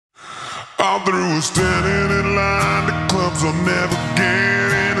All through standing in line to clubs I'll never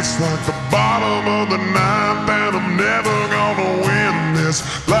get in. It's like the bottom of the ninth and I'm never gonna win this.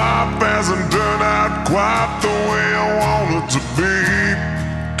 Life hasn't turned out quite the way I want it to be.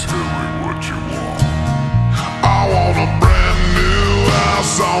 Tell me what you want. I want a brand new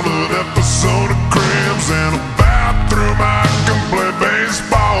house on an episode of Cribs and a bathroom I can play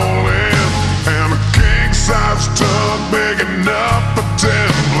baseball in, and a king-size tub big enough for 10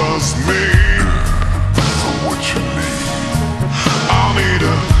 plus me. So what you need? I'll need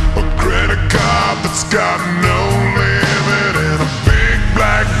a credit card that's got no limit and a big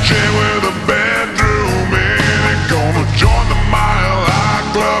black jet with a bedroom in it. Gonna join the Mile High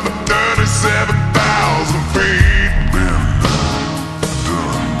Club at 37,000 feet.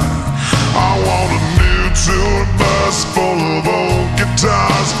 I want a new tour bus full of old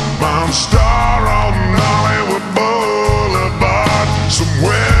guitars, Mount Star on Hollywood Boulevard.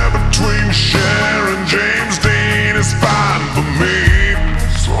 Somewhere between Cher and James Dean is fine for me.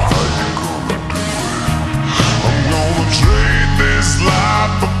 So how you gonna do it? I'm gonna trade this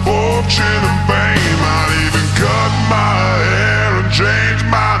life for fortune and fame. I'd even cut my hair and change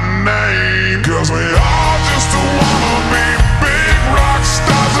my name, 'cause we all just wanna be big rock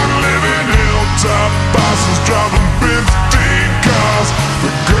stars and live in hilltop bosses driving 15 cars.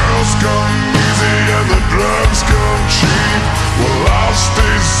 The girls come easy and the drugs come cheap. We'll all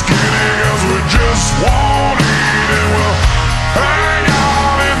stay skinny 'cause we just won't eat, and we'll hang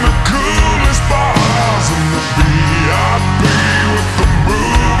out in the coolest bars in the VIP with the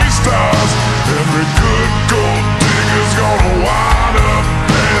movie stars. Every good gold digger's gonna wind up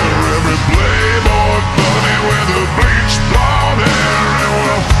there. Every playboy bunny with a bleached blonde hair, and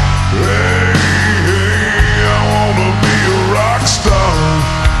we'll hey, I wanna be a rock star.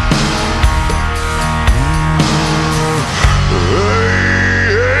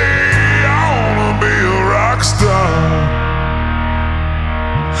 Hey, I wanna be a rock star.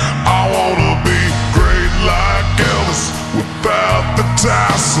 I wanna be great like Elvis without the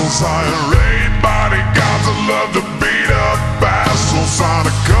tassels. Hire 8 bodyguards that love to beat up assholes. Sign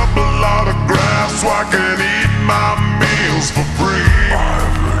a couple autographs so I can eat my meals for free.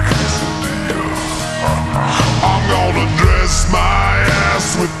 I'm gonna dress my ass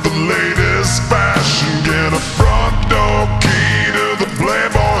with the latest fashion, get a front door key to the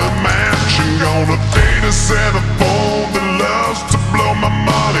Playboy Mansion. Gonna date a centerfold that loves to blow my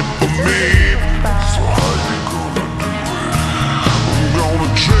money for me. So how you gonna do it? I'm gonna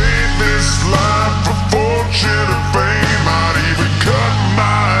trade this life for fortune and fame. I'd even cut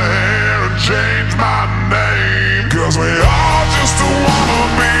my hair and change my name, 'cause we all just wanna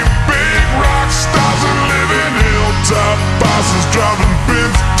be big rock stars and live in hilltop bosses driving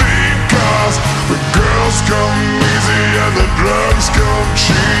 15 cars. The girls come easy and the drugs come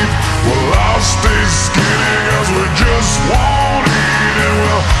cheap. We'll all stay skinny 'cause we just won't eat, and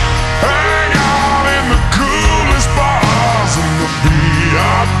we'll hang out in the coolest bars in the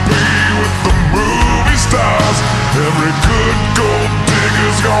VIP with the movie stars. Every good gold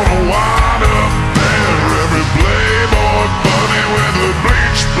digger's gonna wind up there. Every playboy bunny with a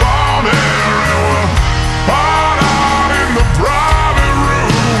bleached blonde hair, and we'll hide out in the private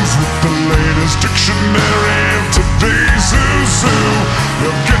rooms with the latest dictionary of today's who's who.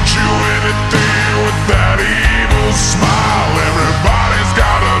 They'll get you anything with that evil smile. Everybody's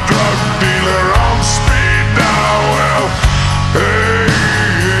got a drug dealer on speed dial. Well, hey,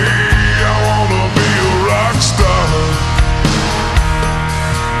 I wanna be a rock star.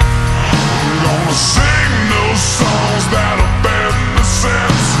 I'm gonna sing those songs that offend the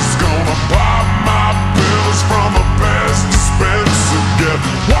senses. Gonna pop my pills from a Pez dispenser. Get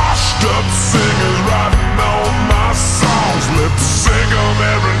washed up singers writing all my songs. Lip sync them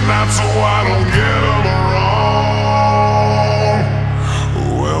every night so I don't get them wrong.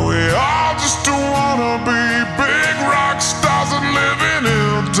 Well, we all just wanna be big rock stars and live in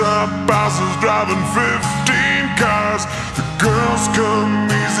hilltop houses driving 15 cars. The girls come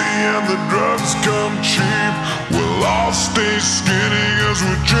easy and the drugs come cheap. We'll all stay skinny 'cause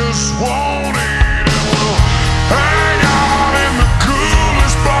we just won't eat, and we'll hang out in the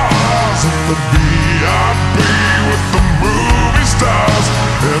coolest bars in the VIP with the movie stars.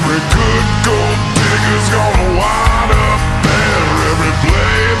 Every good gold digger's gonna